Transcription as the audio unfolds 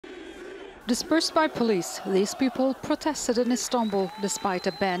Dispersed by police, these people protested in Istanbul despite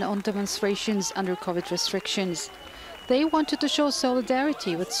a ban on demonstrations under COVID restrictions. They wanted to show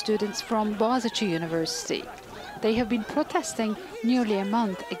solidarity with students from Bogazici University. They have been protesting nearly a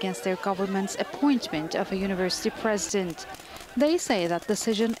month against their government's appointment of a university president. They say that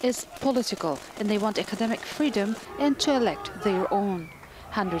decision is political and they want academic freedom and to elect their own.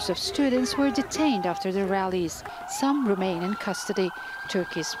 Hundreds of students were detained after the rallies. Some remain in custody.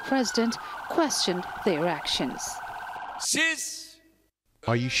 Turkey's president questioned their actions.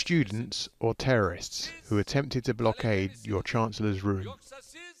 Are you students or terrorists who attempted to blockade your Chancellor's room?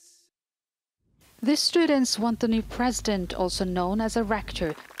 The students want the new president, also known as a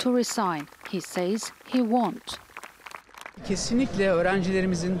rector, to resign. He says he won't. Kesinlikle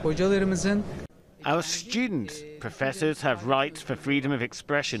öğrencilerimizin, hocalarımızın Our students, professors, have rights for freedom of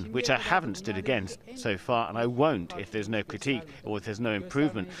expression, which I haven't stood against so far, and I won't if there's no critique or if there's no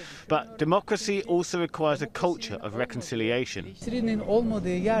improvement. But democracy also requires a culture of reconciliation. olmadığı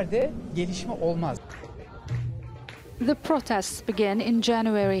yerde gelişme olmaz. The protests began in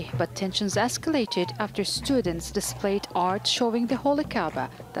January, but tensions escalated after students displayed art showing the Holy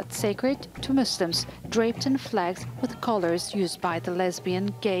Kaaba, that's sacred to Muslims, draped in flags with colors used by the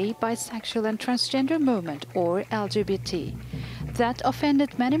lesbian, gay, bisexual and transgender movement, or LGBT. That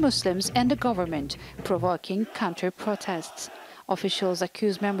offended many Muslims and the government, provoking counter-protests. Officials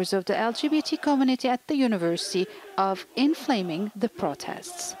accuse members of the LGBT community at the university of inflaming the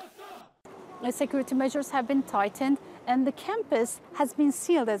protests. Security measures have been tightened and the campus has been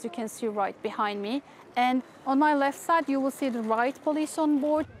sealed, as you can see right behind me. And on my left side, you will see the riot police on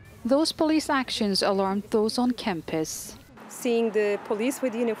board. Those police actions alarmed those on campus. Seeing the police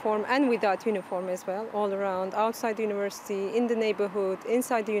with uniform and without uniform as well, all around, outside the university, in the neighborhood,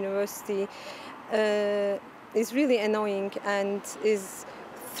 inside the university, is really annoying and is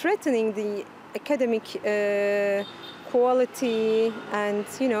threatening the academic quality and,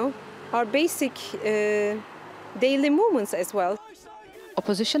 our basic daily movements as well.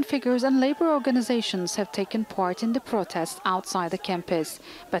 Opposition figures and labor organizations have taken part in the protests outside the campus,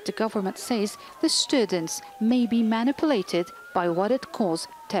 but the government says the students may be manipulated by what it calls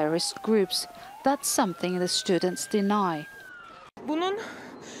terrorist groups. That's something the students deny.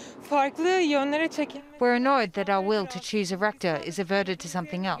 We're annoyed that our will to choose a rector is averted to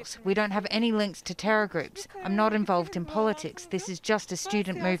something else. We don't have any links to terror groups. I'm not involved in politics. This is just a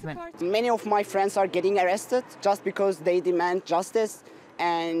student movement. Many of my friends are getting arrested just because they demand justice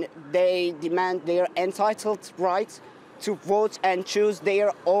and they demand their entitled right to vote and choose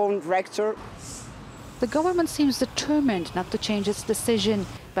their own rector. The government seems determined not to change its decision,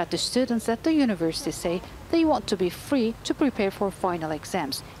 but the students at the university say they want to be free to prepare for final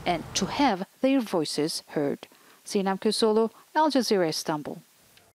exams and to have their voices heard. Sinem, Koseoglu, Aljazeera, Istanbul.